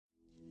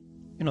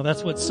You know,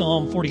 that's what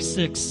Psalm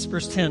 46,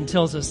 verse 10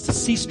 tells us, to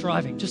cease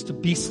striving, just to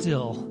be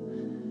still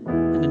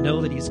and to know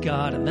that He's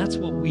God. And that's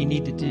what we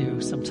need to do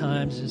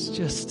sometimes, is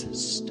just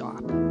stop.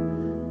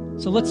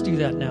 So let's do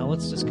that now.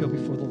 Let's just go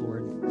before the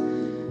Lord.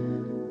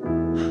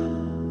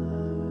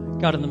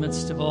 God, in the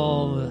midst of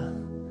all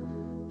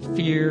the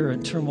fear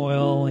and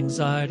turmoil,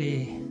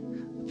 anxiety,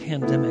 the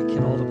pandemic,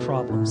 and all the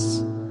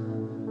problems,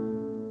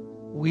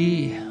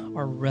 we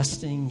are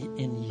resting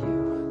in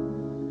You.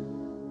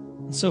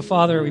 And so,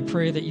 Father, we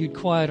pray that You'd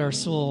quiet our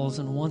souls,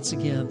 and once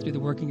again, through the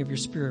working of Your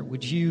Spirit,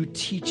 would You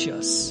teach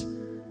us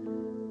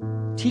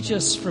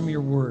from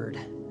Your Word,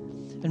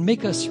 and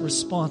make us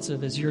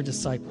responsive as Your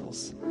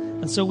disciples.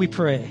 And so we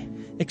pray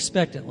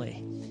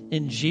expectantly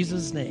in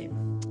Jesus'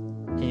 name,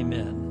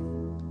 amen.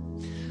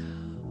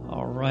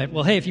 All right.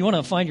 Well, hey, if you want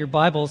to find your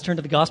Bibles, turn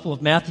to the Gospel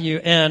of Matthew.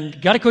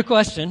 And got a quick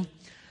question.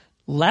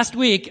 Last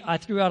week, I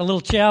threw out a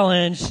little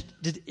challenge.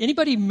 Did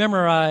anybody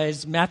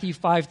memorize Matthew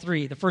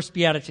 5:3, the first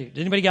beatitude?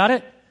 Did anybody got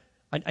it?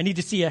 I need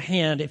to see a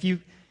hand. If you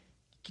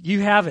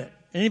have it.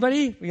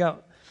 Anybody? We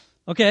got.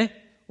 Okay.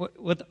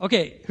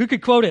 Okay. Who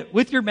could quote it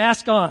with your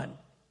mask on?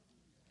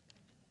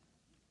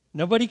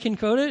 Nobody can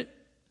quote it?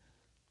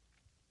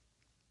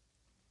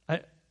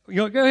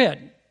 Go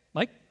ahead,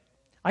 Mike.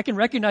 I can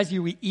recognize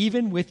you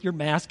even with your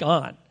mask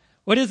on.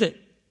 What is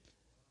it?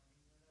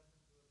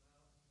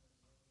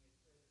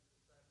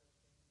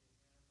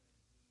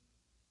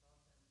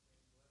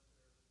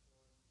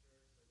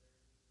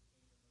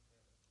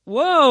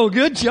 Whoa,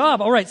 good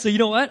job. All right, so you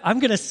know what? I'm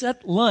going to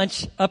set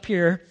lunch up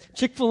here,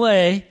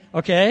 Chick-fil-A,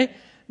 okay?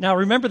 Now,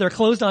 remember, they're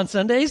closed on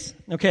Sundays,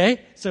 okay?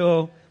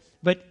 So,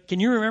 but can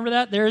you remember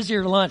that? There's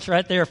your lunch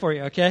right there for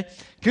you, okay?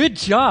 Good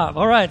job.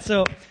 All right,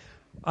 so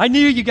I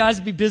knew you guys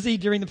would be busy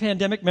during the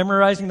pandemic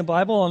memorizing the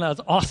Bible, and that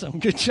was awesome.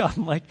 Good job,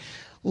 Mike.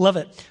 Love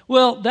it.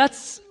 Well,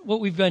 that's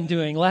what we've been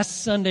doing.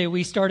 Last Sunday,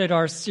 we started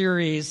our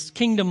series,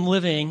 Kingdom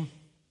Living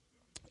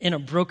in a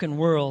Broken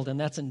World, and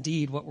that's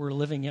indeed what we're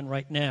living in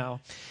right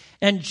now.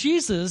 And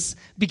Jesus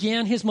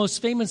began his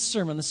most famous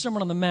sermon, the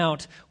Sermon on the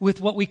Mount,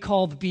 with what we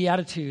call the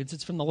Beatitudes.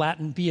 It's from the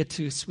Latin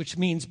beatus, which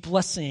means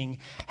blessing,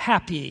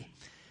 happy.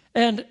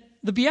 And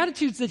the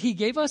Beatitudes that he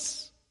gave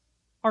us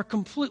are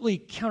completely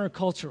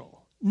countercultural.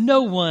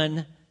 No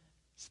one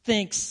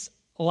thinks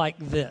like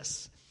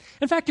this.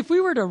 In fact, if we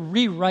were to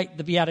rewrite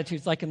the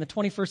Beatitudes like in the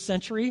 21st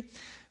century,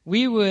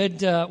 we'd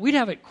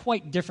have it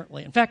quite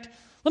differently. In fact,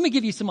 let me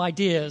give you some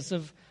ideas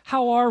of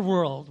how our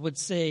world would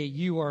say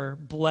you are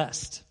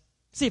blessed.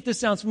 See if this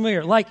sounds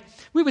familiar. Like,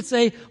 we would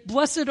say,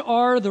 blessed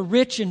are the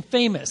rich and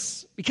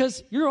famous,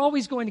 because you're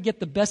always going to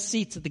get the best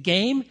seats at the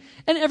game,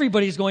 and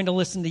everybody's going to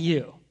listen to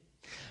you.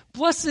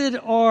 Blessed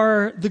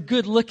are the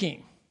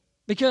good-looking,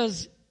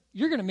 because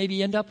you're going to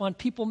maybe end up on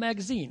People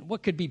magazine.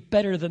 What could be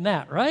better than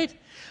that, right?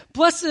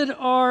 Blessed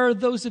are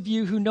those of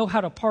you who know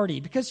how to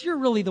party, because you're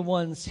really the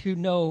ones who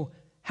know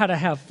how to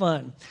have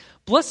fun.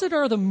 Blessed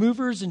are the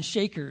movers and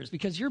shakers,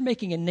 because you're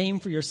making a name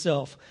for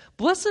yourself.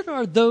 Blessed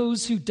are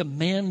those who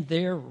demand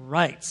their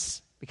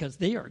rights, because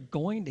they are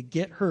going to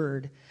get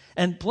heard.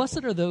 And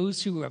blessed are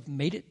those who have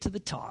made it to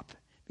the top,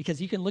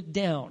 because you can look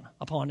down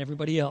upon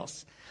everybody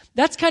else.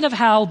 That's kind of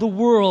how the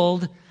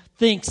world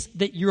thinks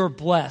that you're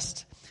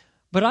blessed.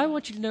 But I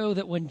want you to know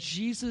that when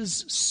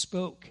Jesus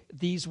spoke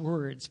these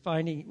words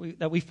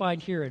that we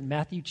find here in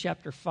Matthew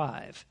chapter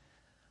 5,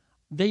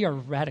 they are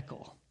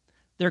radical.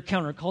 They're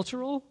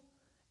countercultural,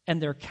 and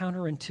they're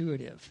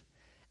counterintuitive.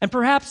 And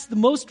perhaps the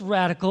most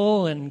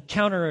radical and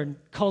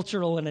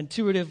countercultural and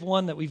intuitive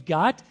one that we've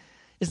got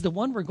is the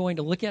one we're going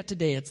to look at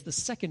today. It's the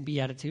second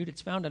beatitude.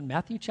 It's found in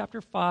Matthew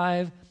chapter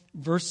 5,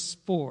 verse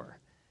 4.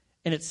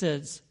 And it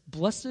says,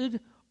 "Blessed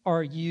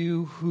are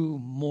you who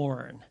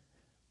mourn,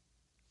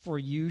 for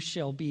you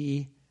shall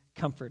be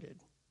comforted."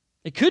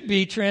 It could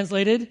be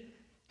translated,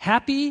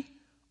 "Happy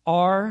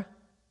are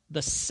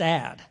the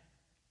sad."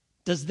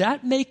 Does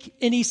that make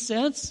any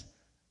sense?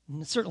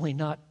 Certainly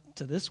not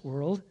to this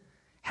world.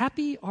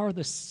 Happy are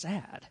the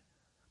sad.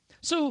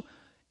 So,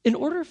 in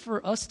order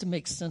for us to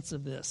make sense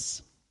of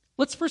this,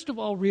 let's first of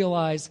all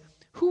realize,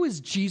 who is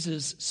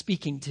Jesus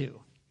speaking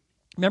to?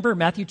 Remember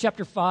Matthew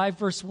chapter 5,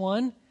 verse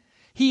 1?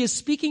 He is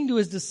speaking to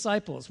his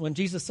disciples. When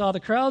Jesus saw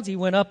the crowds, he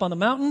went up on the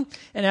mountain,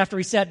 and after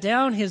he sat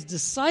down, his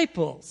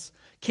disciples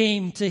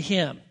came to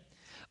him.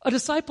 A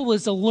disciple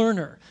is a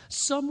learner,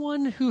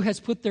 someone who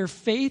has put their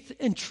faith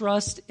and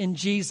trust in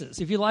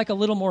Jesus. If you like a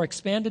little more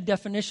expanded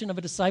definition of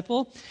a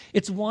disciple,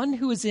 it's one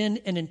who is in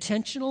an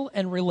intentional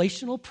and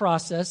relational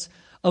process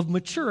of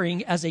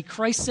maturing as a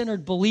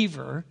Christ-centered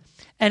believer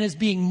and is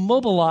being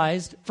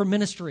mobilized for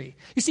ministry.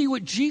 You see,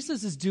 what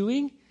Jesus is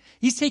doing,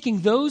 he's taking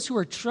those who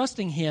are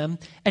trusting him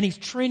and he's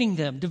training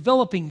them,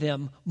 developing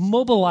them,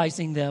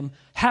 mobilizing them,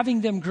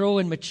 having them grow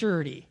in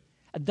maturity.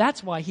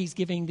 That's why he's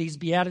giving these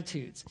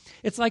Beatitudes.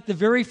 It's like the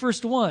very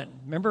first one.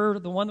 Remember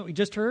the one that we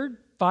just heard?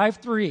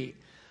 5:3.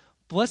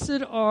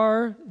 Blessed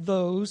are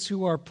those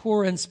who are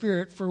poor in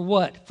spirit, for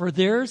what? For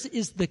theirs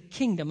is the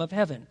kingdom of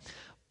heaven.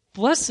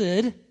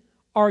 Blessed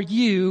are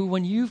you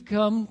when you've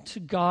come to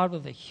God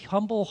with a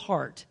humble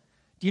heart.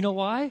 Do you know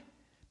why?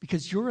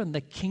 Because you're in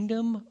the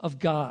kingdom of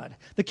God.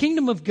 The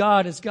kingdom of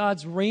God is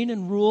God's reign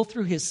and rule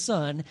through his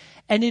Son,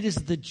 and it is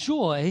the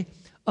joy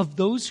of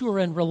those who are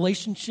in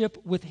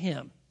relationship with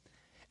him.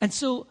 And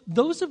so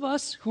those of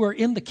us who are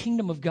in the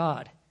kingdom of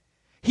God,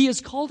 he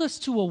has called us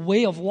to a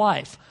way of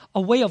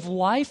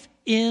life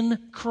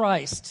in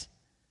Christ.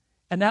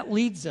 And that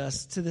leads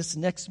us to this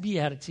next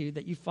beatitude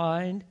that you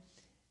find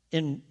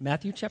in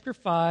Matthew chapter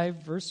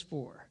 5, verse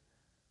 4.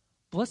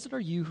 Blessed are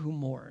you who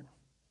mourn,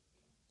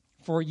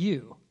 for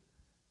you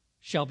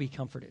shall be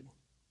comforted.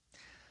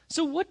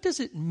 So what does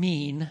it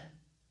mean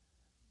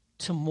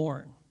to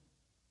mourn?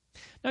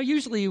 Now,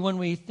 usually when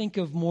we think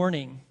of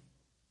mourning,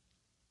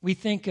 we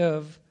think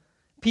of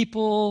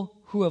people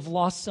who have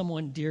lost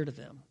someone dear to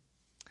them.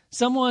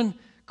 Someone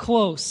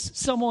close,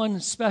 someone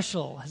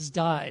special has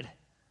died.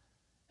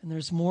 And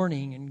there's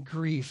mourning and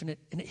grief, and it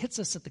hits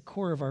us at the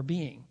core of our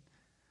being.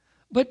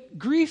 But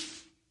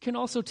grief can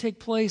also take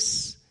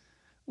place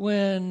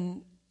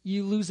when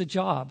you lose a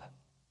job,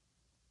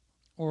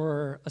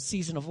 or a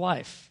season of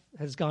life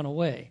has gone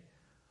away,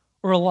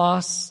 or a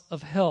loss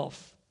of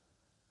health.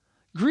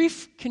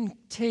 Grief can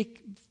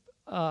take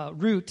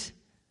root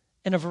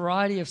in a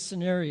variety of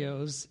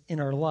scenarios in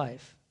our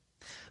life.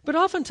 But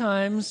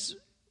oftentimes,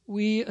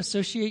 we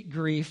associate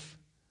grief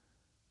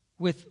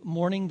with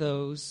mourning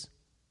those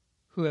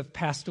who have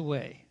passed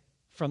away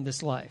from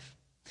this life.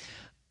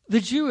 The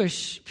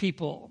Jewish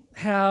people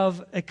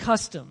have a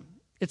custom.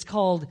 It's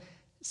called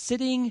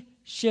sitting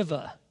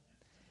Shiva.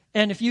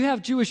 And if you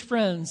have Jewish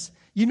friends,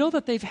 you know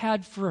that they've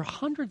had for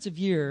hundreds of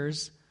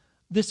years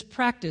this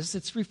practice.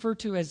 It's referred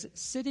to as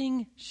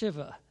sitting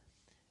Shiva.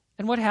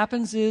 And what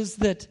happens is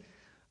that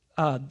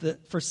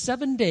for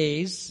 7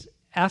 days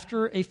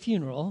after a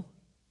funeral,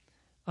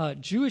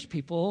 Jewish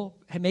people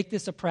make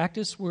this a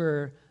practice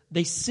where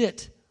they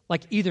sit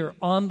like either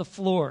on the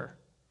floor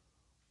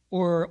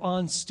or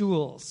on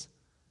stools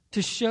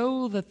to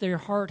show that their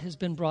heart has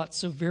been brought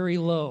so very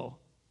low.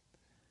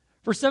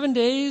 For 7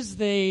 days,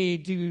 they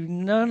do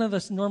none of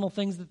the normal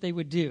things that they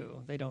would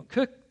do. They don't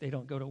cook. They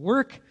don't go to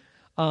work.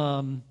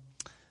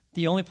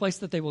 The only place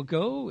that they will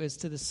go is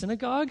to the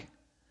synagogue.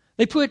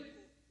 They put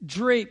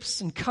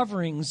drapes and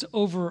coverings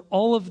over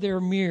all of their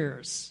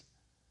mirrors.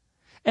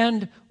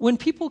 And when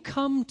people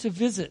come to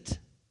visit,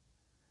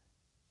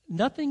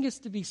 nothing is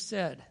to be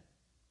said.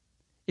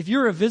 If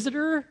you're a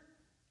visitor,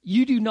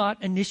 you do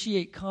not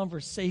initiate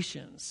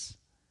conversations.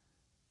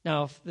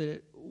 Now, if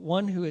the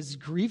one who is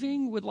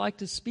grieving would like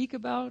to speak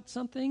about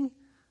something,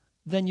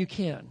 then you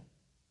can.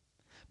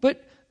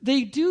 But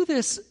they do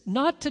this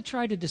not to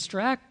try to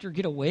distract or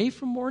get away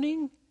from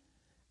mourning.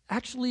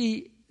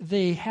 Actually,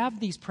 they have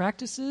these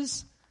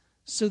practices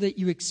so that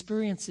you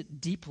experience it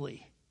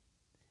deeply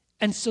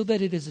and so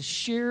that it is a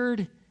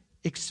shared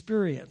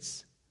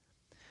experience.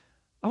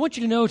 I want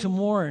you to know to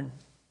mourn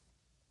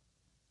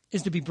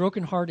is to be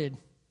brokenhearted.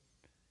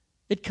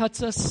 It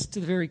cuts us to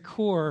the very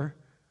core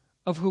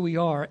of who we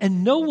are.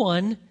 And no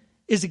one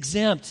is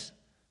exempt.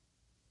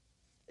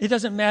 It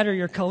doesn't matter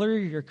your color,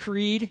 your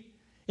creed.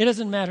 It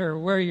doesn't matter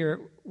where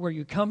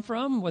you come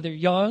from, whether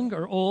young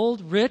or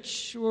old,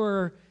 rich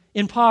or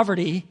in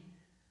poverty.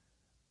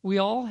 We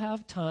all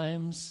have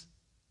times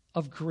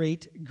of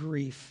great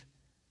grief.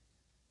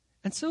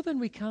 And so then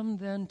we come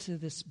then to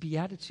this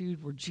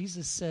beatitude where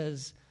Jesus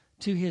says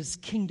to his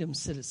kingdom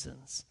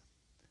citizens,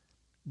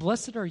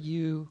 "Blessed are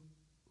you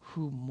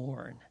who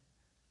mourn."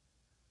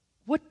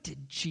 What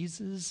did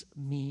Jesus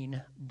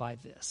mean by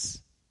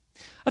this?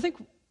 I think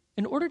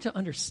in order to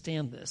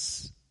understand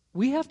this,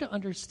 we have to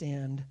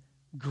understand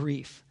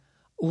grief.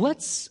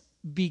 Let's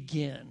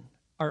begin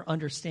our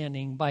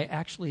understanding by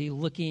actually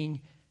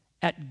looking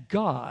at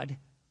God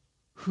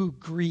who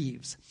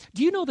grieves.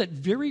 Do you know that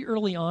very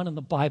early on in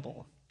the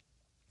Bible,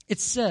 it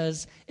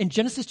says in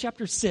Genesis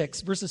chapter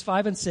 6, verses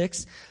 5 and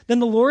 6, "Then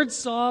the Lord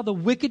saw the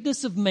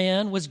wickedness of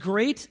man was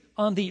great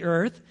on the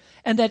earth,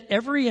 and that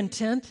every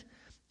intent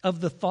of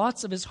the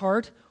thoughts of his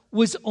heart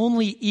was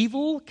only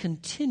evil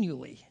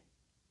continually.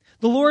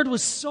 The Lord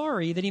was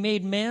sorry that he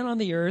made man on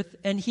the earth,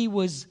 and he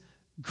was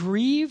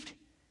grieved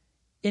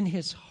in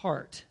his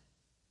heart."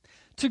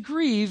 To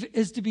grieve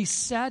is to be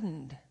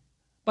saddened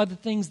by the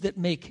things that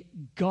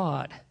make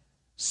God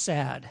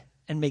sad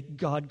and make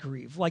God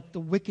grieve, like the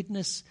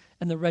wickedness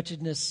and the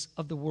wretchedness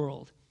of the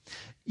world.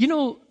 You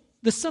know,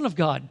 the Son of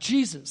God,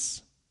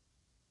 Jesus,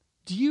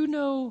 do you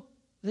know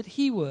that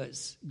he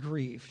was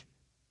grieved?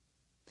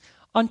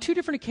 On 2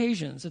 different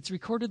occasions, it's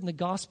recorded in the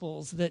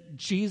Gospels that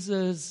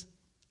Jesus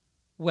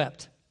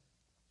wept.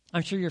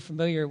 I'm sure you're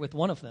familiar with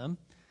one of them.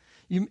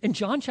 In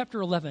John chapter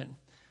 11,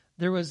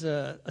 there was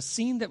a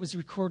scene that was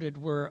recorded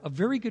where a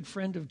very good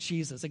friend of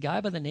Jesus, a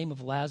guy by the name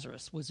of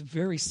Lazarus, was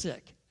very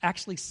sick,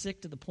 actually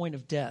sick to the point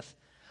of death.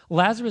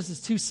 Lazarus'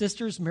 2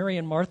 sisters, Mary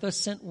and Martha,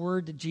 sent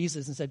word to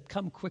Jesus and said,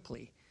 "Come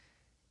quickly.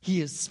 He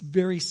is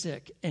very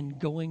sick and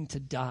going to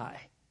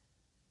die."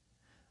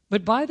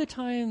 But by the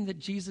time that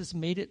Jesus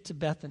made it to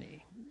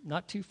Bethany,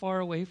 not too far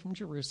away from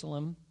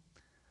Jerusalem,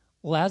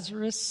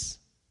 Lazarus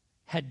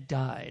had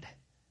died.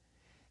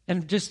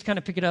 And just kind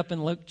of pick it up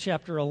in Luke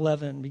chapter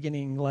 11,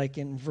 beginning like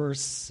in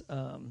verse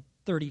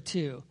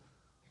 32.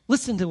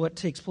 Listen to what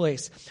takes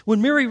place.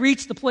 When Mary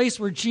reached the place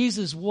where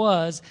Jesus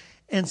was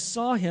and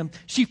saw him,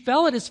 she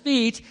fell at his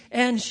feet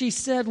and she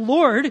said,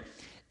 "Lord,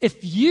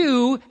 if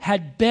you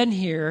had been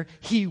here,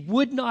 he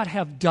would not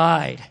have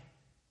died."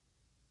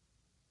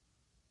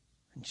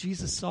 And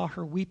Jesus saw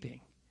her weeping,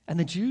 and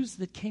the Jews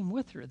that came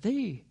with her,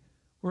 they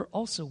were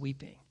also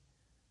weeping.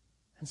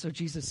 And so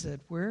Jesus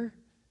said, "Where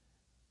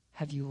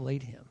have you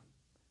laid him?"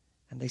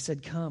 And they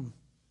said, "Come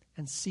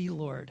and see,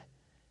 Lord."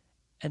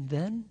 And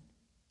then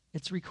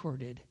it's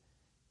recorded,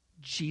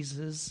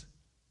 Jesus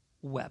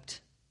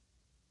wept.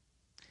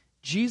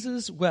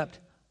 Jesus wept.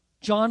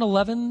 John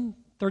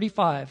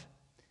 11:35.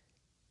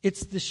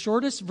 It's the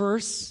shortest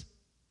verse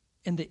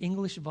in the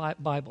English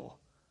Bible.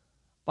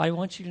 But I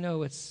want you to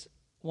know it's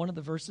one of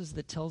the verses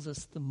that tells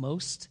us the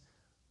most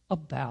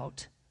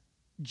about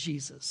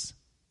Jesus.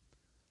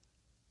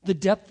 The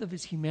depth of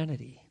his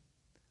humanity,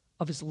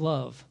 of his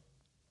love,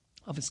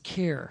 of his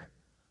care,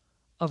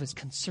 of his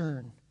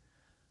concern.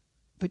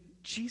 But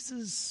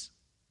Jesus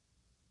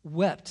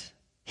wept.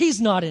 He's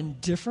not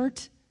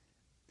indifferent.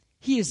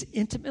 He is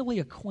intimately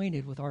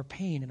acquainted with our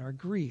pain and our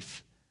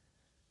grief.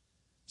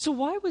 So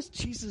why was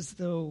Jesus,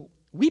 though,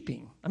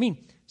 weeping? I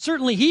mean,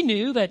 certainly he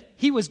knew that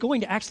he was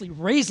going to actually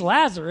raise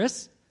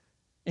Lazarus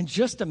in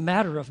just a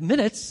matter of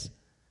minutes.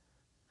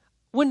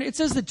 When it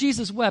says that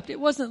Jesus wept, it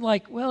wasn't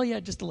like, well,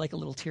 yeah, just like a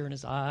little tear in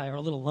his eye or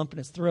a little lump in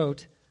his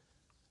throat.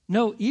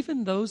 No,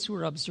 even those who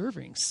were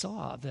observing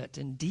saw that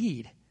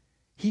indeed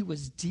he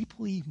was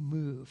deeply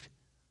moved.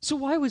 So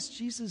why was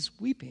Jesus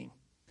weeping?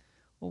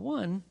 Well,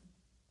 one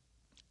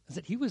is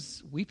that he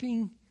was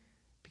weeping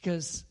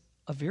because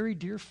a very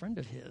dear friend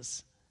of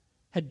his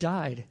had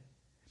died.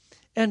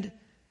 And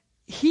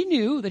he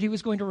knew that he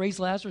was going to raise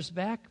Lazarus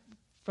back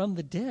from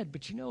the dead,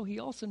 but he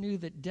also knew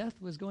that death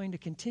was going to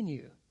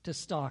continue to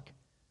stalk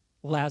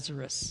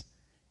Lazarus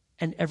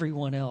and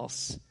everyone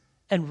else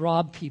and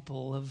rob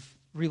people of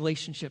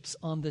relationships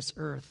on this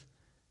earth.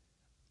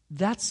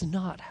 That's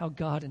not how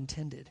God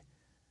intended.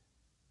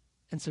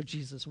 And so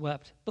Jesus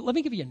wept. But let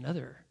me give you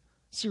another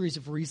series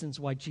of reasons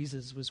why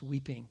Jesus was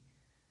weeping.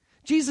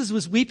 Jesus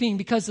was weeping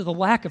because of the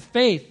lack of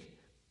faith,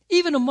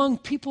 even among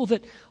people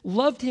that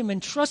loved him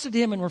and trusted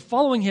him and were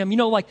following him.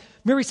 Like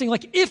Mary saying,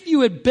 like, if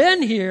you had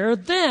been here,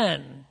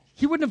 then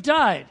he wouldn't have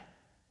died.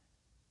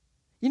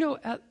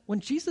 When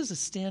Jesus is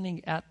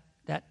standing at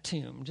that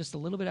tomb, just a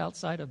little bit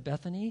outside of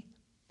Bethany,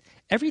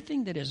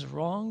 everything that is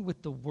wrong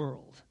with the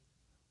world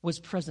was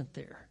present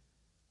there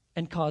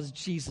and caused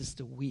Jesus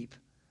to weep.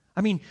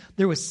 I mean,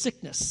 there was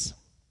sickness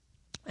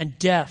and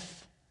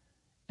death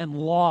and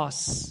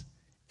loss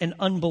and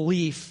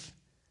unbelief,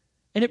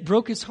 and it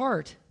broke his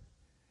heart.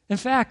 In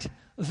fact,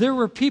 there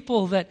were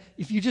people that,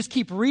 if you just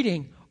keep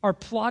reading, are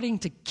plotting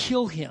to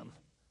kill him.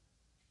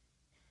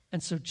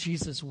 And so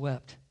Jesus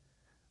wept.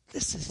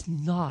 This is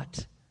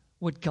not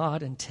what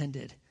God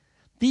intended.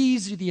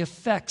 These are the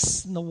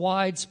effects and the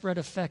widespread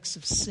effects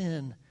of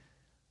sin,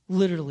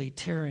 literally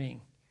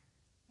tearing,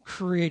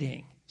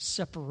 creating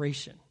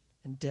separation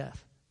and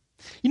death.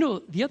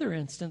 The other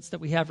instance that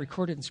we have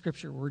recorded in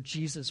Scripture where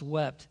Jesus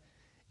wept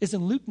is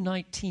in Luke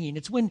 19.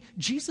 It's when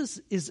Jesus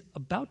is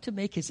about to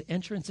make his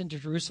entrance into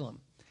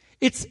Jerusalem.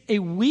 It's a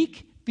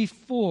week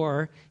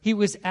before he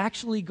was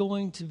actually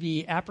going to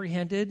be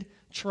apprehended,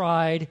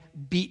 tried,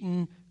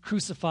 beaten,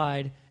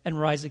 crucified, and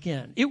rise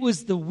again. It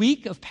was the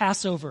week of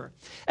Passover.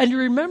 And you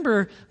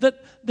remember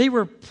that they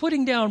were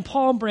putting down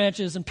palm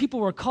branches and people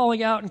were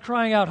calling out and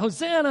crying out,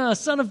 "Hosanna,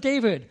 Son of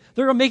David."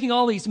 They were making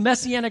all these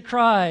messianic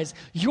cries,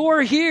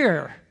 "You're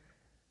here."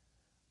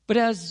 But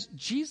as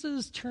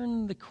Jesus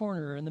turned the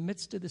corner in the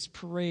midst of this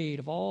parade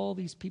of all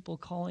these people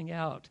calling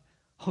out,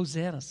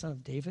 "Hosanna, Son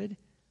of David,"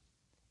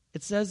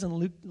 it says in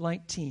Luke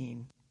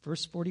 19,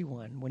 verse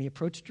 41, when he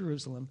approached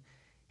Jerusalem,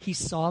 he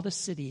saw the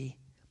city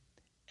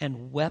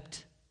and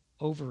wept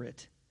over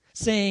it,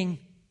 saying,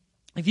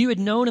 "If you had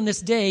known in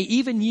this day,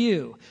 even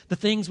you, the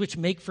things which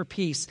make for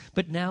peace,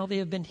 but now they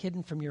have been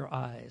hidden from your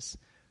eyes.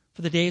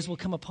 For the days will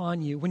come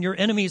upon you when your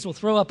enemies will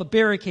throw up a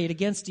barricade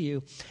against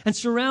you and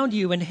surround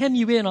you and hem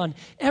you in on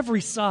every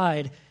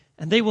side,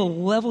 and they will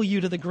level you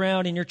to the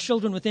ground and your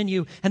children within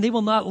you, and they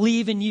will not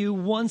leave in you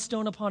one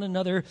stone upon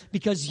another,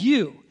 because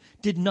you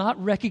did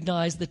not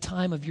recognize the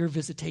time of your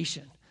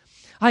visitation.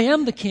 I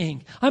am the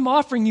king. I'm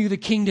offering you the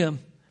kingdom."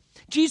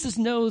 Jesus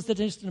knows that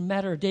just in a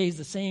matter of days,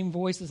 the same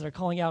voices that are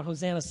calling out,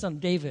 "Hosanna, Son of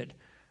David,"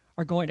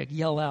 are going to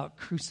yell out,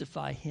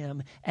 "Crucify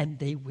him," and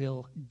they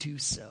will do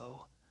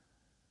so.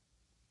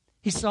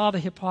 He saw the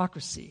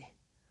hypocrisy,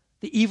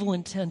 the evil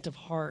intent of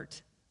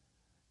heart,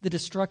 the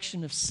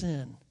destruction of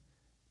sin,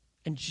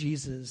 and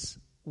Jesus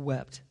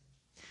wept.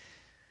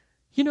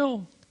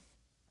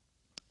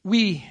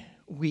 We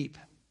weep.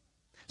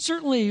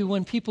 Certainly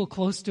when people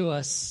close to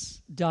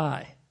us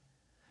die.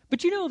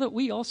 But you know that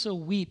we also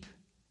weep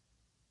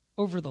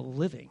over the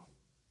living,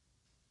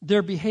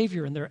 their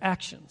behavior and their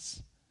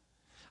actions.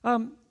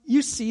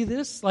 You see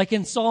this, like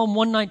in Psalm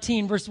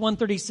 119, verse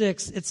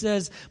 136, it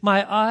says,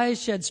 "My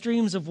eyes shed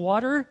streams of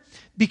water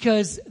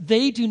because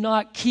they do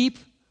not keep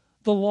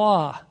the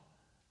law."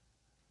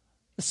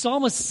 The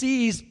psalmist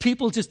sees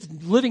people just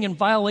living in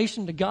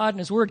violation to God and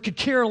His Word, could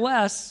care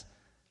less.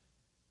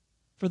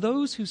 For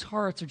those whose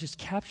hearts are just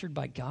captured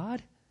by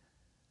God,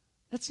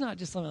 that's not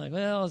just something like,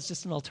 well, it's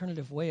just an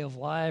alternative way of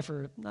life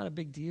or not a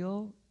big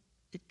deal.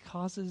 It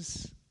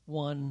causes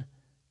one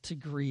to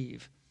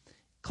grieve.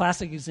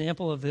 Classic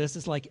example of this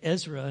is like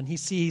Ezra, and he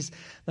sees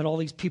that all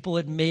these people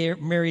had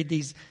married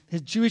his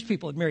Jewish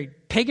people had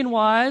married pagan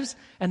wives,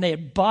 and they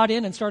had bought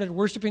in and started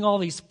worshiping all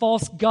these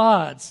false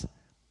gods.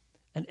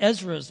 And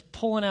Ezra's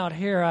pulling out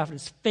hair out of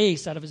his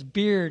face, out of his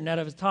beard, and out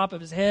of the top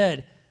of his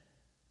head,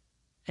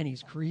 and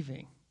he's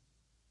grieving.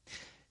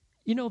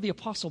 You know, the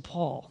Apostle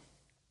Paul,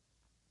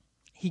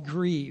 he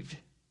grieved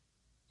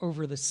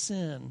over the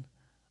sin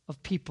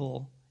of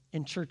people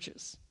in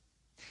churches.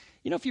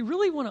 You know, if you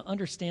really want to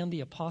understand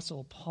the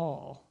Apostle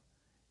Paul,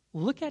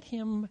 look at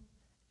him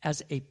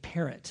as a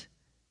parent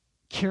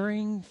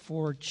caring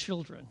for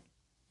children.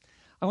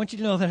 I want you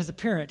to know that as a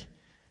parent,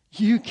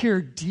 you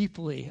care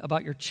deeply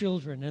about your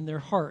children and their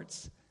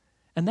hearts.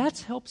 And that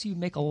helps you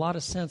make a lot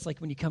of sense, like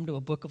when you come to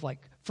a book of like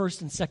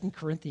 1st and 2nd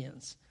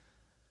Corinthians.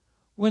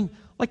 When,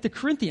 like the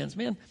Corinthians,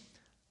 man,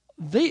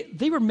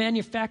 they were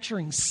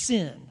manufacturing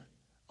sin,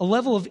 a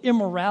level of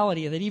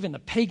immorality that even the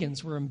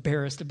pagans were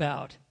embarrassed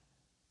about.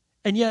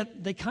 And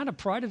yet they kind of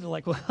prided it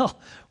like, well,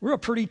 we're a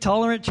pretty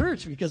tolerant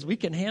church because we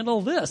can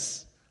handle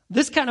this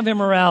kind of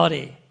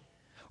immorality.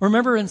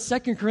 Remember in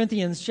 2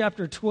 Corinthians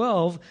chapter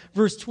 12,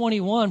 verse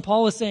 21,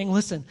 Paul is saying,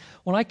 listen,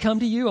 when I come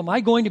to you, am I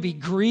going to be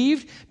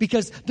grieved?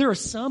 Because there are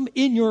some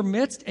in your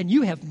midst and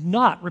you have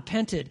not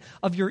repented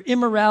of your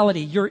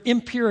immorality, your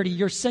impurity,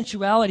 your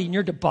sensuality, and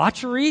your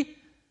debauchery.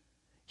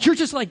 You're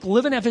just like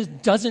living as if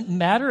it doesn't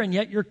matter, and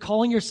yet you're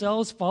calling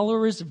yourselves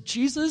followers of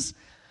Jesus.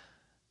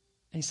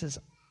 And he says,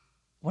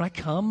 when I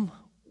come,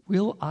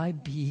 will I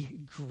be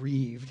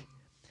grieved?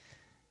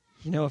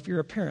 You know, if you're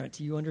a parent,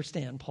 you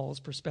understand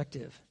Paul's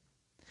perspective.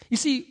 You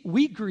see,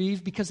 we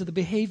grieve because of the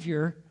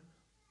behavior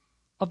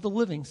of the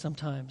living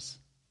sometimes.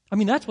 I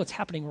mean, that's what's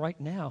happening right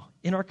now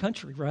in our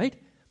country, right?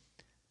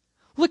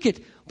 Look at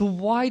the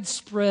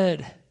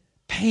widespread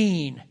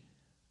pain,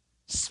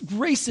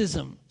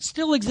 racism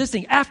still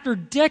existing after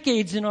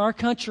decades in our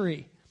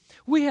country.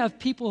 We have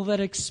people that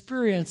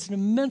experience an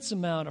immense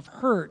amount of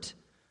hurt,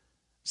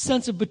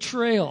 sense of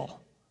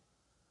betrayal,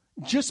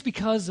 just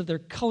because of their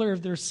color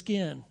of their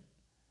skin.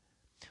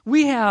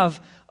 We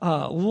have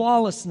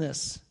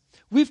lawlessness.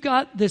 We've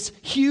got this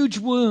huge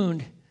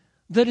wound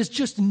that has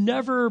just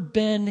never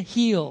been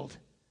healed,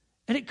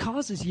 and it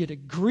causes you to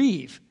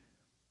grieve.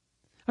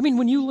 I mean,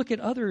 when you look at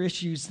other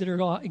issues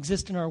that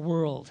exist in our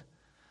world,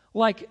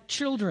 like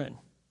children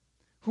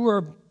who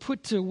are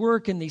put to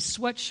work in these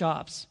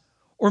sweatshops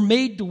or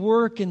made to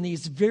work in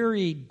these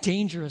very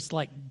dangerous,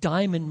 like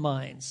diamond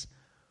mines,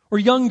 or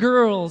young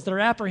girls that are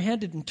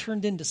apprehended and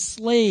turned into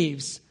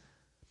slaves.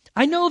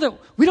 I know that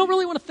we don't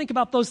really want to think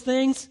about those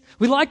things.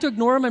 We like to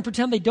ignore them and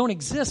pretend they don't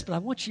exist, but I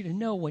want you to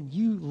know when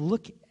you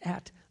look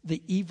at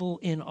the evil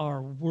in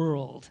our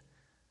world,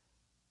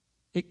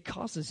 it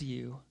causes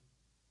you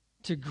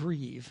to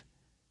grieve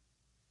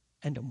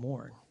and to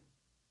mourn.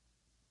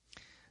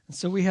 And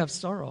so we have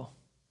sorrow.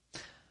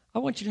 I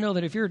want you to know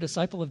that if you're a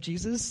disciple of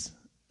Jesus,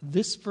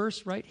 this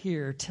verse right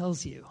here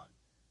tells you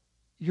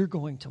you're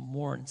going to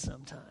mourn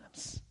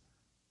sometimes.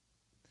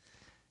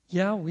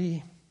 Yeah,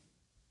 we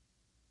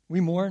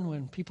mourn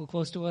when people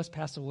close to us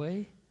pass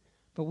away,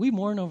 but we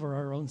mourn over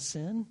our own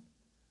sin.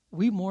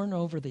 We mourn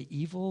over the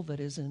evil that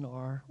is in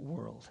our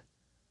world.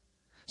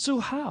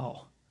 So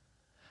how?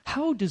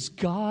 How does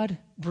God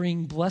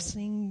bring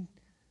blessing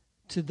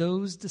to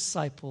those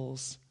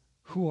disciples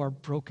who are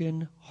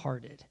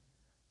brokenhearted?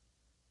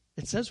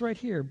 It says right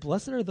here,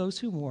 "Blessed are those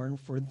who mourn,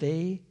 for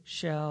they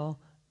shall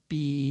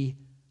be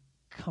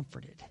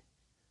comforted."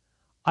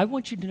 I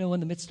want you to know in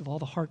the midst of all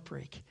the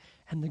heartbreak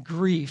and the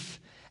grief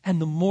and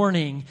the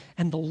mourning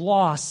and the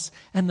loss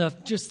and the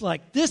just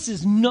like, this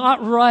is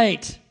not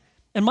right,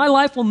 and my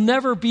life will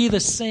never be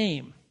the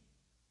same.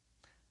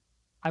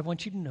 I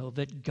want you to know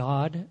that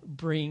God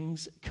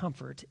brings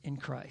comfort in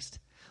Christ.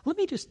 Let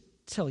me just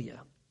tell you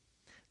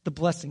the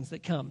blessings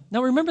that come.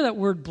 Now remember that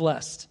word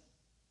blessed.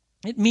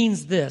 It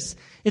means this.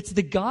 It's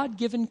the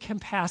God-given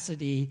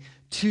capacity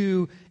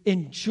to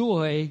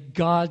enjoy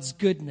God's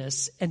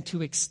goodness and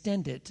to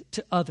extend it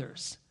to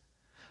others.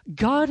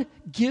 God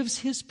gives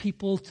his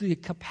people the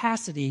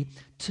capacity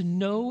to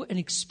know and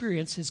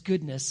experience his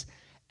goodness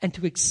and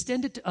to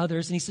extend it to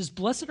others. And he says,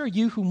 "Blessed are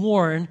you who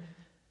mourn,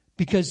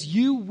 because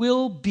you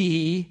will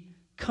be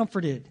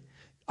comforted.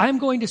 I'm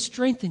going to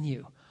strengthen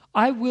you.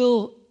 I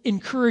will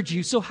encourage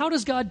you." So how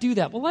does God do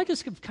that? Well, I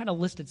just kind of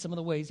listed some of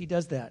the ways he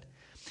does that.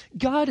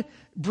 God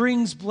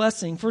brings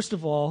blessing, first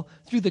of all,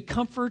 through the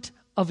comfort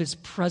of his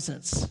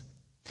presence.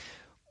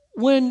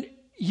 When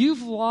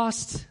you've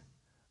lost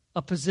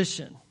a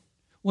position,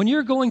 When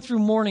you're going through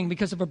mourning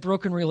because of a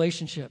broken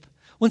relationship,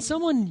 when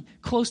someone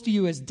close to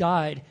you has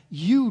died,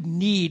 you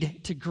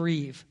need to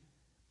grieve.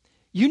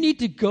 You need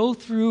to go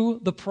through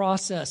the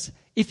process.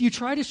 If you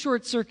try to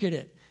short-circuit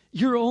it,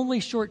 you're only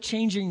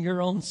shortchanging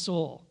your own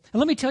soul. And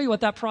let me tell you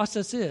what that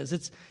process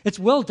is. It's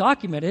well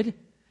documented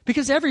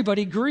because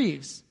everybody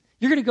grieves.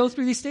 You're going to go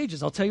through these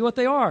stages. I'll tell you what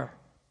they are.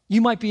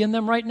 You might be in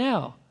them right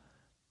now.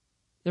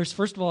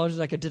 First of all, there's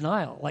like a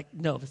denial. Like,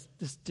 no,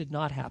 this did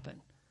not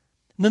happen.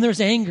 And then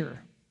there's anger.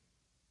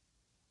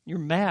 You're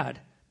mad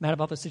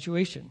about the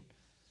situation,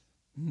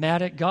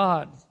 mad at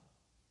God,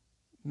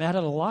 mad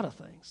at a lot of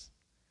things.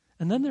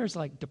 And then there's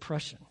like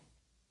depression.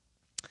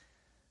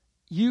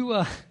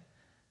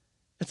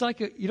 It's like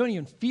you don't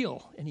even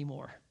feel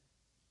anymore.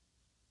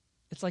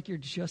 It's like you're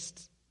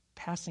just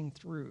passing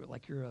through,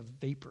 like you're a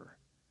vapor.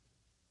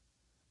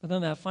 But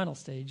then that final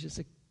stage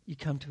is you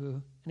come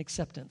to an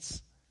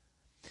acceptance.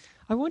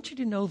 I want you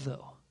to know,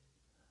 though,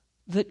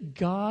 that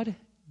God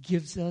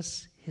gives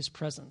us his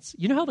presence.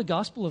 You know how the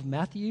Gospel of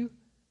Matthew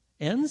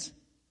ends?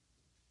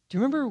 Do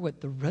you remember what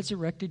the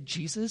resurrected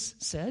Jesus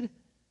said?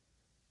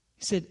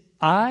 He said,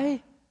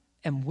 I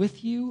am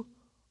with you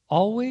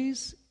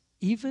always,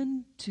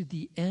 even to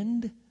the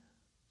end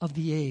of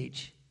the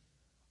age.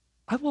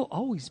 I will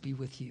always be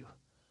with you.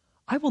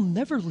 I will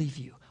never leave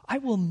you. I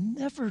will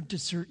never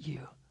desert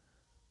you.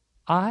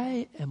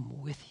 I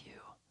am with you.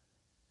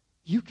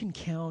 You can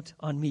count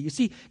on me. You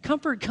see,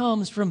 comfort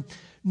comes from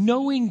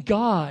knowing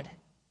God,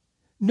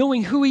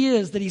 knowing who he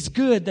is, that he's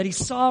good, that he's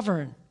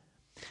sovereign,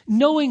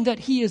 knowing that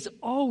he is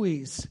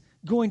always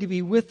going to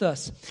be with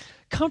us.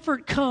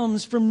 Comfort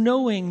comes from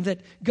knowing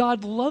that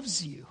God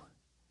loves you,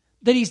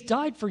 that he's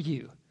died for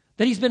you,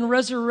 that he's been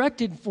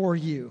resurrected for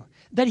you,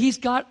 that he's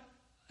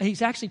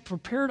actually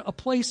prepared a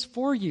place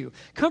for you.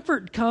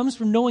 Comfort comes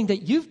from knowing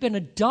that you've been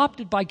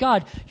adopted by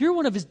God. You're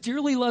one of his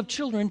dearly loved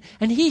children,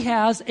 and he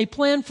has a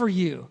plan for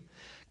you.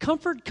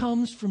 Comfort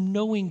comes from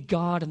knowing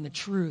God and the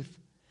truth.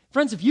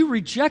 Friends, if you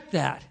reject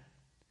that,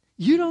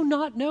 you do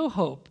not know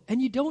hope,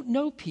 and you don't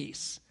know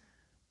peace.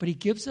 But he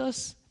gives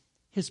us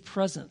his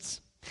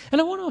presence.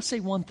 And I want to say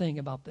one thing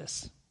about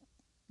this,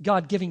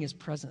 God giving his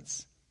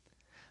presence.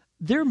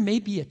 There may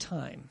be a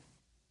time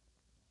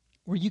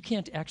where you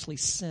can't actually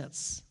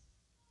sense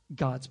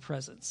God's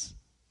presence.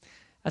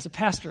 As a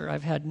pastor,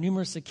 I've had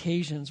numerous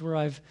occasions where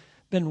I've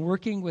been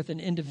working with an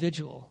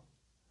individual.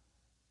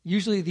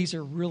 Usually these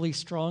are really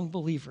strong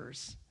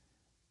believers,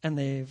 and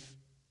they've,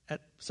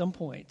 at some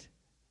point,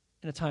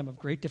 in a time of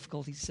great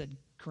difficulty, said,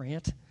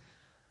 Grant,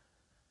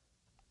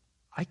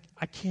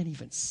 I can't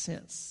even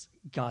sense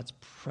God's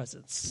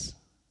presence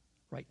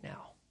right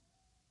now.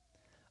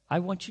 I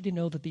want you to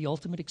know that the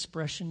ultimate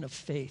expression of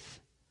faith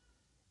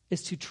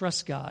is to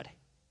trust God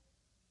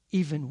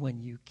even when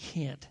you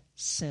can't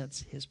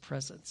sense his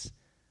presence.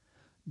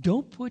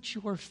 Don't put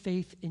your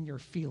faith in your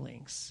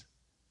feelings.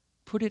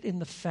 Put it in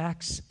the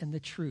facts and the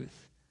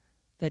truth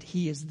that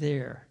he is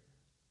there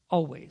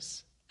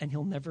always, and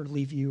he'll never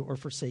leave you or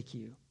forsake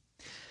you.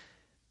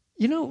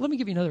 You know, let me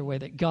give you another way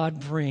that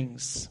God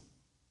brings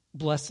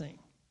blessing.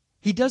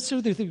 He does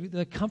so through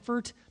the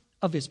comfort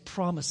of his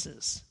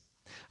promises.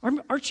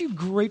 Aren't you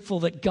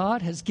grateful that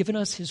God has given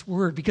us his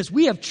word? Because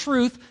we have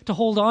truth to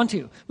hold on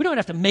to. We don't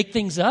have to make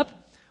things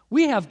up.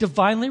 We have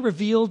divinely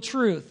revealed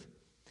truth.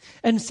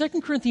 And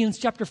 2 Corinthians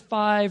chapter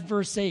 5,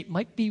 verse 8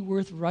 might be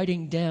worth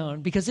writing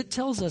down, because it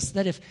tells us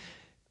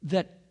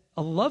that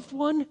a loved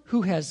one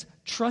who has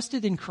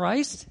trusted in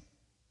Christ,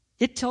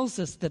 it tells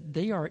us that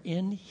they are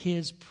in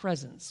his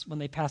presence when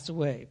they pass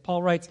away.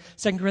 Paul writes,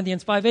 2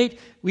 Corinthians 5:8,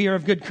 we are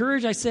of good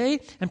courage, I say,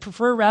 and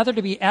prefer rather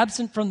to be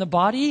absent from the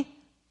body,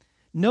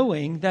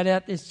 knowing that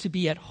it is to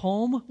be at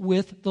home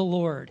with the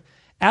Lord.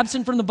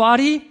 Absent from the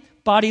body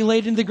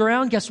laid in the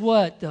ground. Guess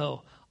what,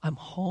 though? I'm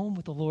home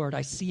with the Lord.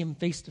 I see him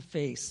face to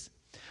face.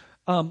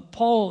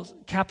 Paul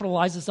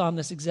capitalizes on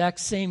this exact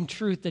same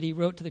truth that he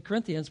wrote to the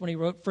Corinthians when he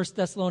wrote 1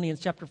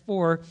 Thessalonians chapter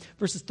 4,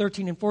 verses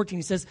 13 and 14.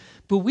 He says,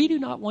 but we do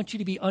not want you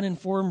to be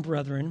uninformed,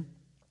 brethren,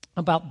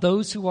 about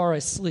those who are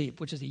asleep,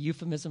 which is a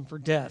euphemism for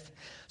death,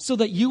 so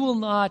that you will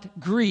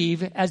not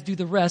grieve as do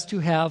the rest who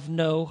have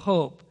no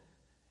hope.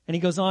 And he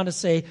goes on to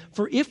say,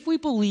 for if we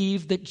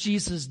believe that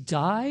Jesus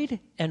died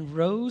and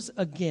rose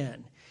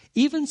again,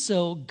 even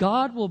so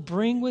God will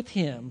bring with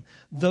him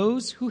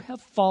those who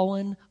have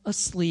fallen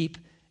asleep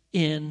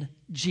in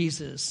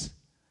Jesus.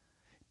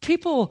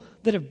 People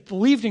that have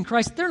believed in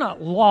Christ, they're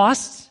not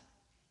lost.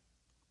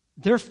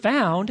 They're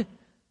found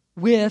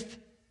with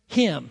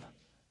him.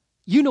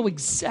 You know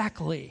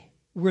exactly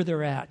where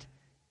they're at.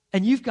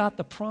 And you've got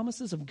the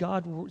promises of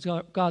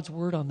God's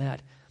word on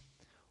that.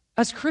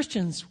 As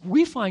Christians,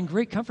 we find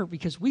great comfort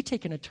because we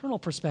take an eternal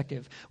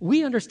perspective.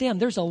 We understand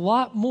there's a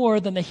lot more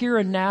than the here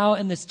and now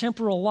and this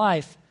temporal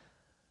life.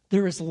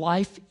 There is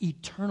life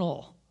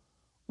eternal.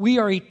 We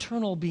are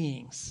eternal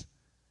beings,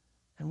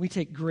 and we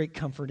take great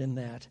comfort in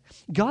that.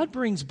 God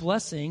brings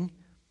blessing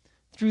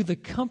through the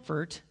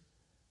comfort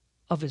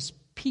of his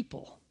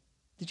people.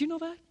 Did you know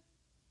that?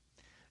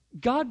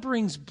 God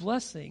brings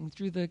blessing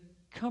through the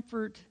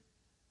comfort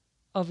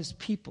of his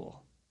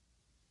people.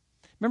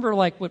 Remember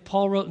like what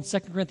Paul wrote in 2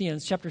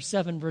 Corinthians chapter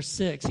 7, verse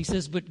 6. He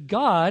says, "But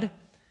God,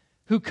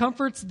 who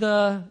comforts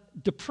the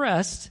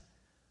depressed,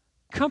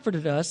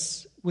 comforted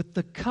us with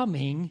the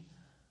coming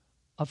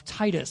of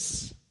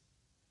Titus."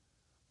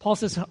 Paul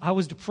says, I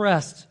was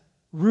depressed,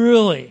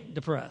 really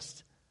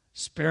depressed,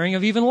 sparing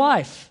of even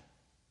life.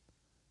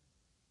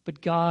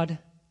 But God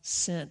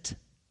sent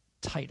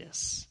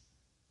Titus.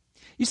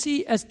 You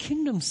see, as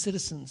kingdom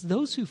citizens,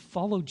 those who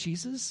follow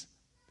Jesus,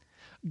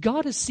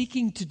 God is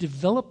seeking to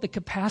develop the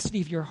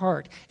capacity of your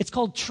heart. It's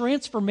called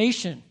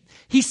transformation.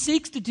 He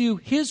seeks to do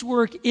His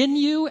work in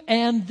you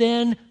and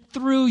then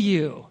through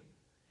you.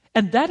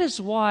 And that is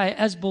why,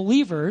 as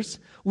believers,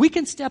 we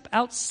can step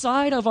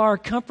outside of our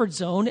comfort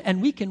zone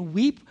and we can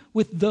weep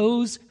with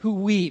those who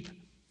weep.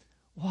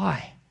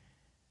 Why?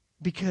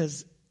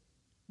 Because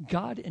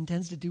God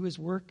intends to do His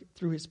work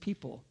through His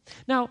people.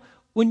 Now,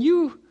 when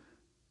you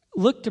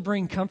look to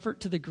bring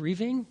comfort to the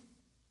grieving,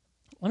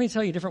 let me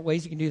tell you different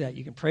ways you can do that.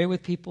 You can pray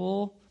with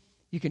people.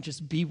 You can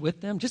just be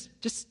with them.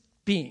 Just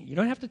being. You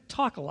don't have to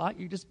talk a lot.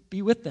 You just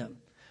be with them.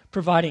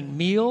 Providing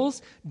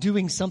meals,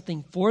 doing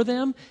something for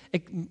them,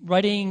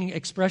 writing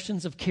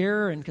expressions of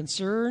care and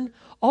concern.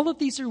 All of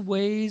these are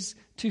ways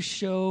to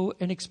show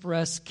and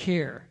express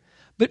care.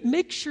 But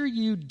make sure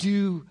you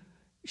do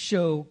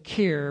show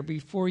care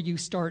before you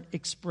start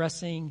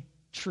expressing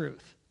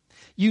truth.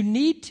 You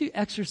need to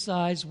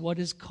exercise what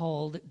is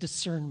called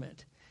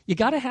discernment. You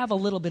got to have a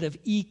little bit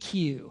of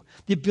EQ,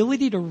 the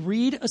ability to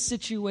read a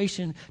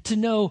situation, to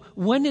know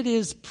when it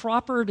is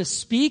proper to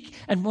speak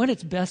and when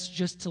it's best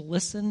just to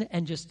listen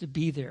and just to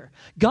be there.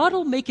 God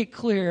will make it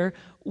clear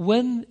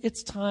when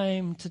it's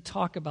time to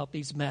talk about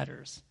these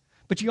matters.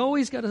 But you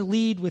always got to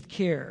lead with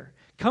care.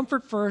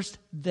 Comfort first,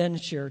 then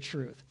share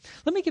truth.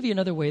 Let me give you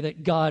another way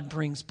that God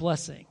brings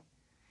blessing.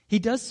 He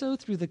does so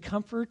through the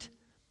comfort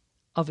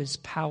of His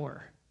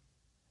power.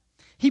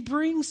 He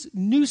brings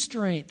new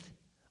strength,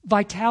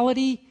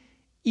 vitality,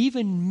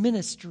 even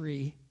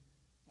ministry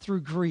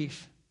through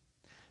grief.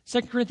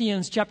 2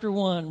 Corinthians chapter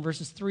 1,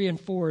 verses 3 and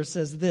 4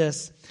 says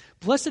this,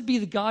 "Blessed be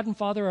the God and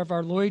Father of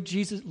our Lord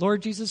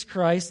Jesus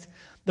Christ,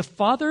 the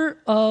Father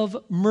of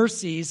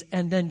mercies,"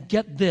 and then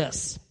get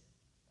this,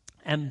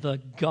 "and the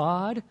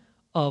God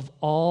of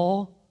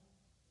all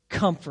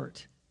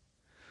comfort,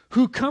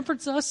 who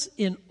comforts us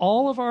in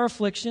all of our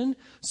affliction,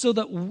 so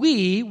that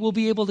we will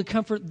be able to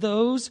comfort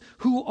those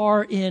who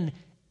are in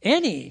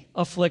any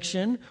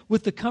affliction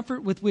with the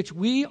comfort with which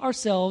we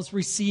ourselves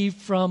receive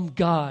from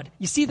God."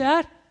 You see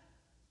that?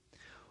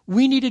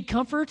 We needed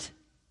comfort.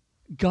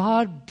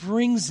 God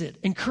brings it,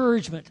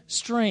 encouragement,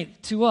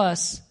 strength to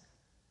us.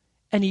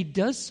 And He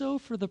does so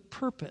for the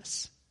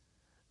purpose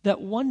that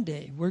one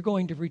day we're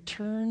going to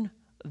return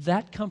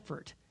that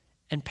comfort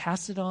and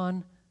pass it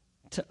on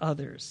to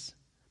others.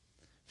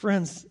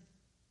 Friends,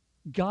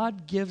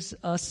 God gives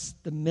us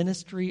the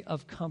ministry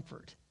of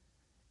comfort.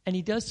 And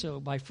He does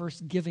so by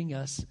first giving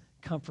us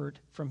comfort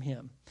from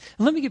Him.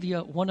 And let me give you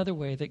one other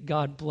way that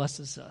God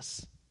blesses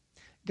us.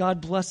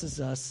 God blesses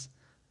us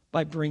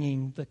by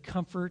bringing the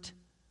comfort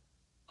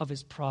of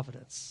His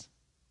providence.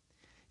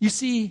 You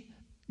see,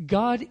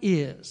 God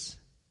is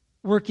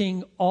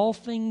working all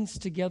things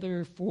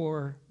together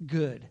for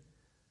good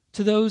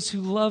to those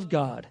who love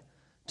God,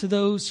 to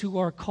those who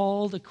are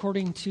called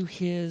according to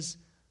His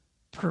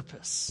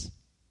purpose.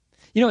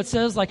 You know, it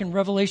says like in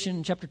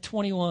Revelation chapter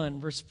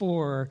 21, verse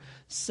 4,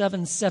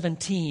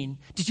 7:17.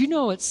 Did you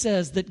know it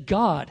says that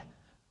God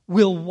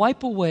will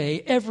wipe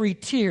away every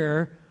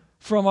tear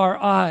from our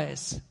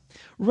eyes?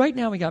 Right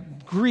now we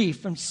got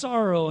grief and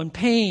sorrow and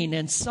pain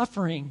and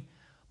suffering.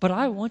 But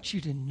I want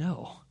you to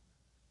know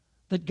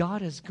that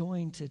God is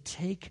going to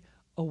take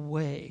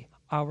away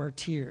our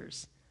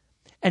tears.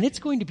 And it's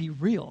going to be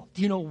real.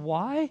 Do you know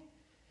why?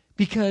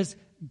 Because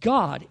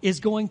God is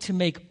going to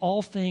make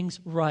all things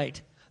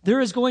right. There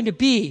is going to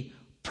be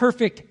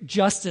perfect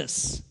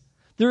justice.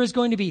 There is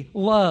going to be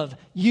love,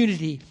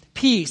 unity,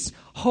 peace,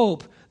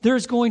 hope. There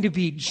is going to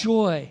be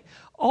joy.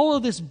 All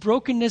of this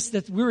brokenness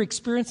that we're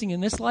experiencing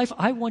in this life,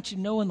 I want you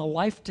to know in the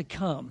life to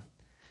come,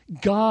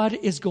 God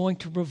is going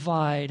to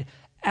provide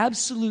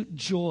absolute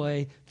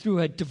joy through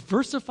a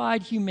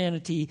diversified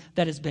humanity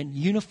that has been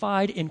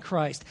unified in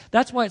Christ.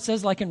 That's why it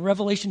says, like in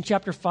Revelation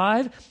chapter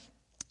 5,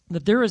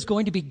 that there is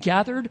going to be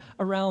gathered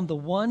around the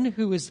one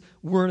who is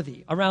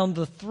worthy, around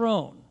the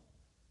throne,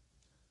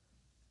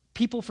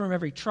 people from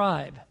every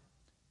tribe,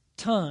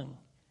 tongue,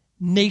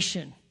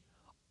 nation,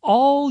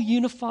 all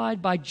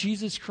unified by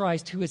Jesus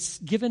Christ, who has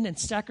given and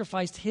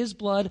sacrificed His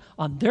blood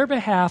on their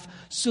behalf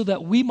so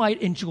that we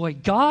might enjoy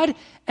God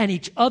and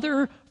each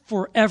other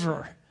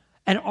forever.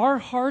 And our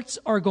hearts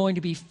are going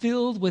to be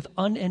filled with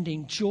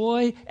unending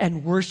joy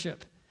and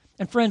worship.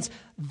 And friends,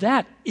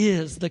 that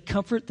is the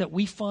comfort that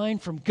we find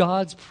from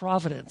God's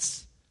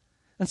providence.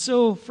 And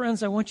so,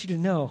 friends, I want you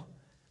to know,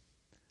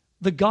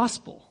 the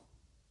gospel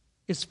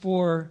is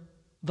for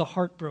the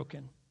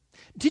heartbroken.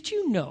 Did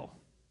you know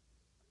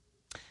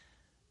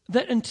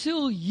that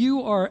until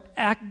you are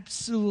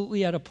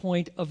absolutely at a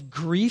point of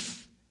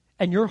grief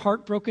and you're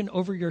heartbroken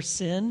over your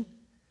sin,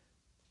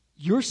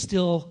 you're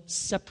still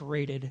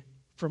separated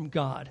from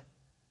God.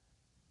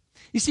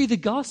 You see, the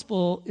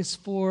gospel is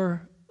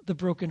for the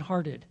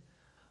brokenhearted,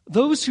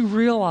 those who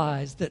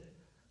realize that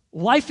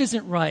life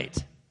isn't right.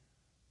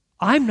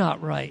 I'm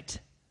not right.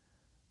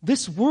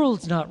 This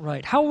world's not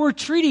right. How we're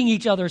treating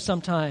each other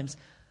sometimes,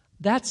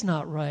 that's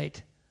not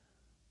right.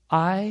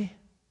 I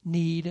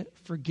need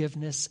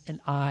forgiveness and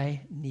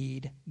I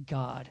need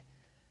God.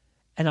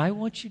 And I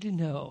want you to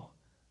know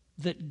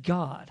that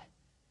God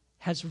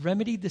has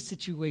remedied the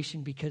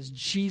situation because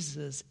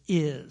Jesus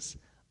is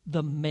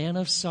the man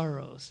of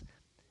sorrows.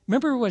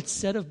 Remember what's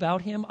said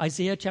about him?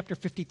 Isaiah chapter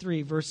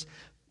 53, verse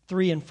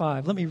 3 and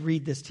 5. Let me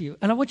read this to you.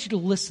 And I want you to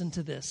listen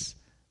to this.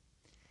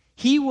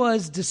 He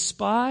was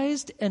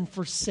despised and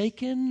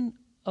forsaken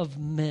of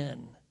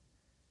men,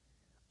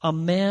 a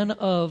man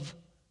of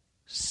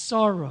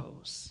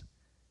sorrows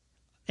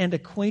and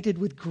acquainted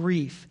with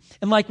grief.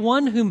 And like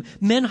one whom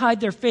men hide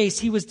their face,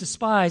 he was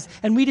despised,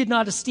 and we did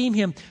not esteem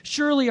him.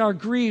 Surely our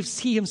griefs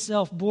he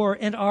himself bore,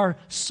 and our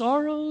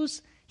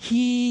sorrows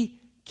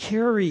he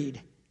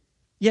carried.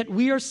 Yet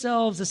we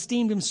ourselves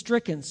esteemed him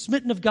stricken,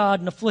 smitten of God,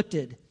 and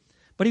afflicted.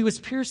 But he was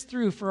pierced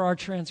through for our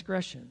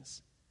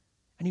transgressions,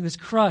 and he was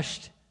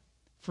crushed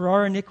for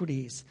our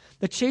iniquities.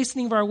 The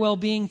chastening of our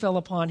well-being fell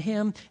upon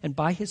him, and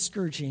by his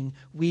scourging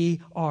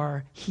we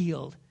are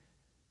healed.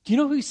 Do you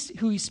know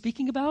who he's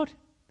speaking about?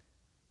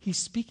 He's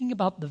speaking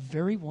about the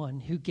very one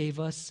who gave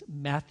us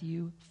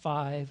Matthew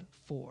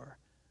 5:4.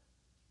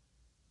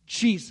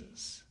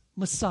 Jesus,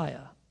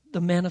 Messiah, the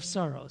man of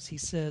sorrows. He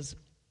says,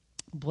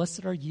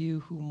 "Blessed are you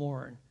who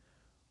mourn,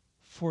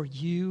 for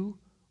you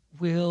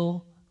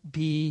will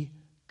be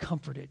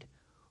comforted."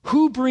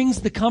 Who brings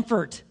the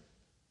comfort?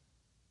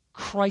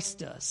 Christ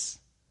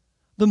does.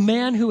 The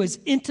man who is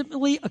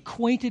intimately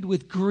acquainted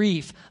with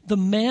grief, the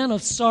man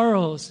of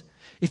sorrows.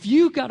 If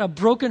you've got a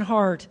broken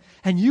heart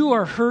and you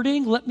are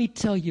hurting, let me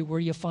tell you where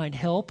you find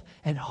help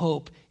and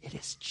hope. It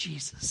is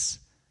Jesus.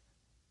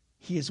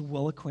 He is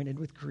well acquainted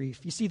with grief.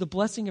 You see, the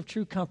blessing of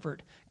true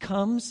comfort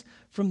comes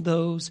from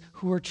those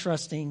who are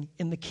trusting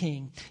in the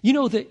King. You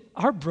know that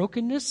our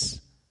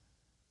brokenness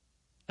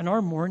and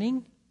our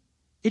mourning,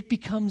 it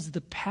becomes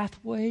the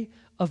pathway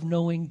of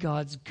knowing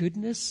God's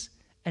goodness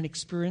and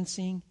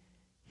experiencing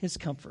his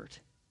comfort.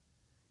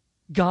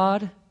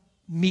 God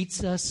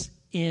meets us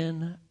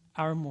in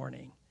our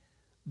mourning.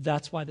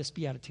 That's why this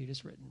beatitude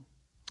is written.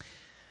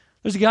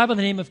 There's a guy by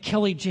the name of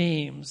Kelly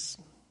James.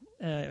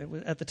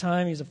 At the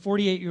time, he was a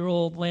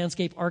 48-year-old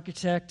landscape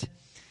architect,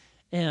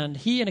 and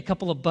he and a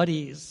couple of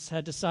buddies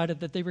had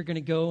decided that they were going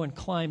to go and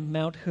climb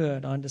Mount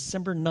Hood on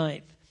December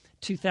 9th,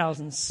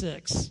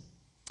 2006.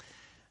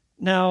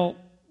 Now,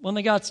 when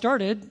they got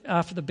started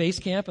after the base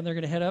camp and they're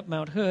going to head up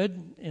Mount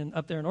Hood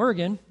up there in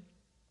Oregon,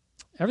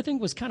 everything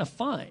was kind of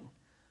fine.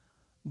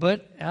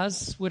 But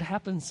as would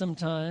happen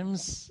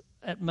sometimes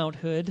at Mount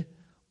Hood,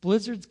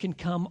 blizzards can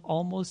come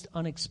almost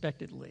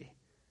unexpectedly.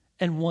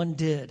 And one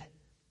did.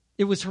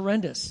 It was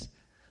horrendous.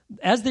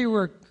 As they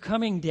were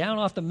coming down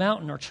off the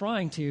mountain or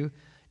trying to,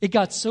 it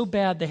got so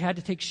bad they had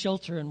to take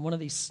shelter in one of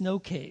these snow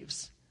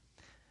caves.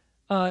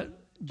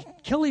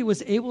 Kelly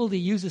was able to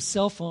use his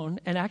cell phone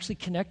and actually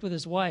connect with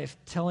his wife,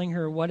 telling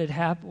her what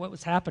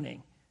was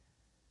happening.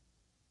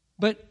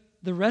 But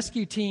the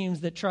rescue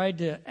teams that tried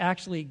to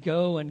actually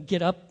go and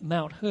get up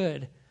Mount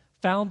Hood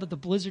found that the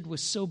blizzard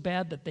was so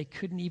bad that they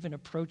couldn't even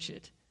approach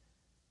it.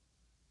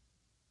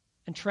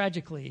 And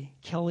tragically,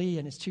 Kelly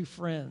and his two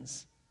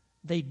friends,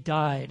 they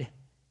died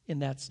in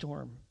that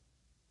storm.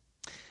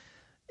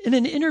 In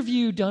an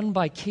interview done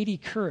by Katie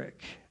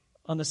Couric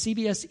on the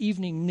CBS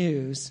Evening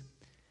News,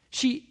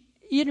 she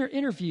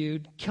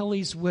interviewed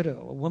Kelly's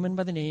widow, a woman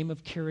by the name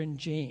of Karen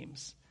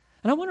James.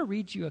 And I want to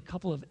read you a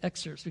couple of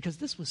excerpts because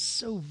this was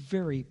so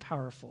very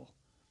powerful.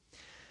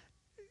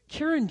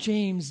 Karen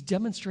James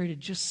demonstrated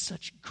just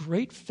such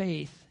great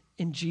faith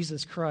in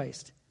Jesus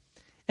Christ.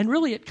 And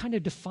really, it kind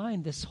of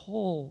defined this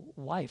whole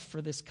life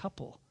for this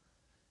couple.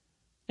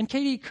 And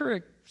Katie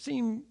Couric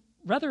seemed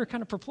rather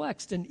kind of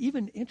perplexed and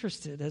even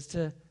interested as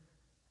to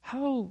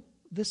how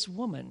this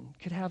woman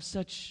could have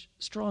such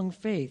strong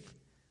faith.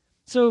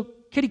 So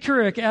Katie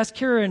Couric asked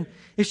Karen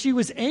if she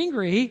was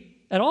angry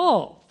at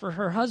all for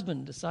her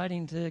husband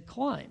deciding to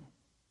climb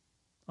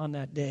on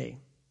that day.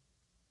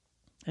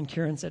 And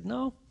Karen said,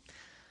 "No,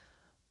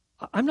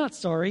 I'm not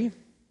sorry.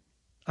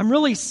 I'm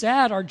really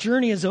sad our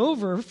journey is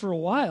over for a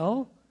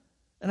while,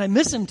 and I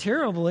miss him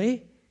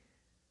terribly.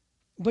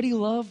 But he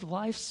loved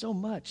life so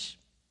much,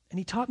 and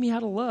he taught me how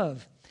to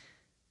love,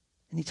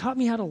 and he taught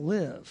me how to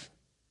live.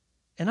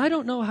 And I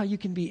don't know how you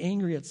can be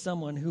angry at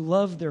someone who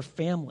loved their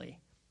family,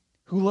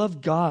 who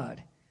loved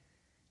God,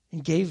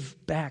 and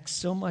gave back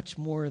so much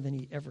more than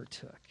he ever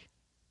took."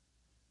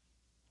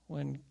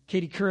 When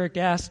Katie Couric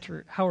asked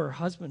her how her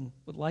husband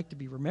would like to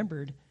be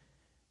remembered,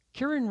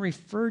 Karen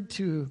referred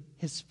to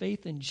his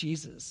faith in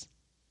Jesus.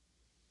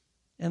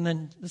 And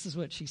then this is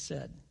what she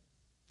said.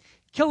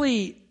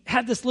 "Kelly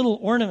had this little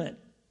ornament,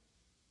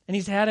 and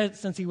he's had it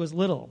since he was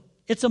little.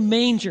 It's a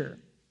manger.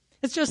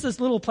 It's just this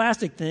little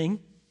plastic thing.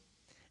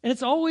 And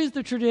it's always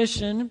the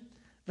tradition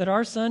that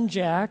our son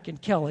Jack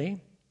and Kelly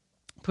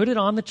put it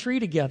on the tree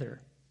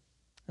together.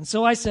 And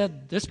so I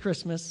said, this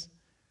Christmas,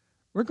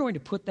 we're going to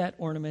put that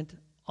ornament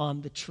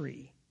on the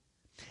tree.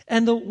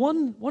 And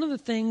one of the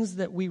things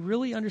that we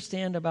really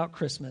understand about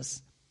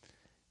Christmas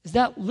is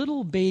that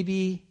little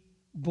baby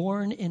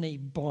born in a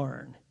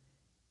barn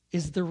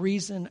is the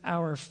reason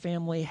our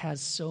family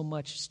has so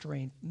much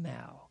strength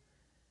now.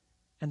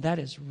 And that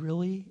is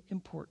really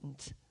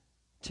important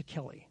to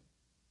Kelly.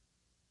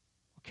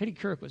 Well, Katie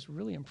Kirk was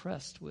really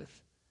impressed with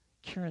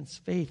Karen's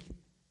faith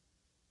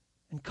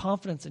and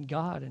confidence in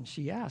God, and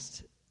she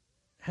asked,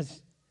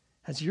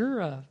 has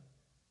your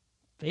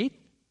faith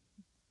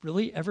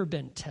really ever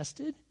been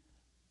tested?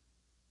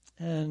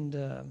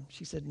 And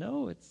she said,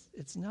 no,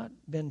 it's not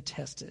been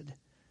tested.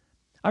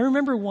 I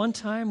remember one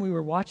time we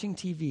were watching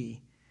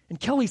TV, and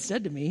Kelly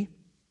said to me,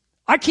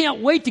 I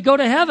can't wait to go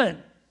to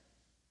heaven.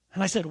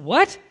 And I said,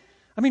 what?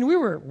 I mean, we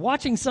were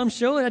watching some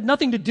show that had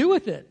nothing to do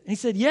with it. And he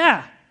said,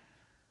 yeah,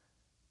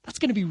 that's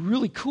going to be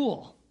really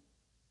cool.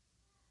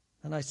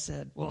 And I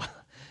said, well,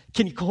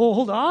 can you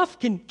hold off?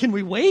 Can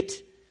we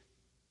wait?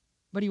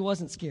 But he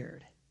wasn't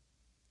scared.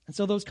 And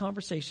so those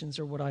conversations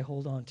are what I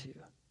hold on to.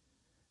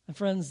 And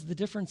friends, the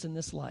difference in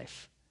this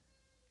life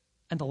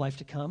and the life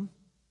to come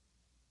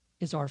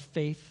is our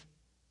faith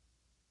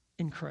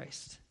in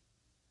Christ.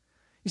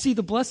 You see,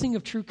 the blessing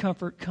of true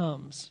comfort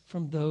comes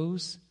from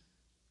those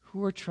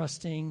who are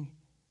trusting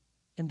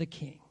in the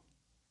King.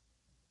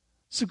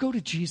 So go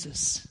to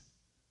Jesus.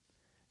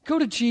 Go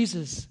to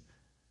Jesus.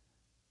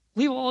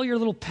 Leave all your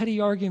little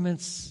petty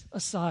arguments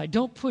aside.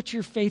 Don't put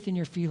your faith in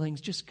your feelings.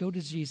 Just go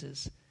to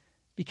Jesus,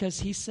 because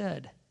he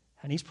said,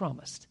 and he's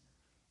promised,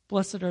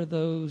 blessed are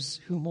those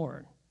who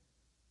mourn,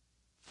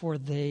 for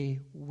they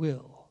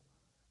will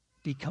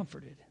be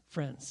comforted.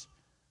 Friends,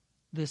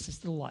 this is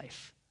the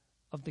life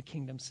of the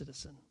kingdom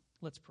citizen.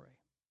 Let's pray.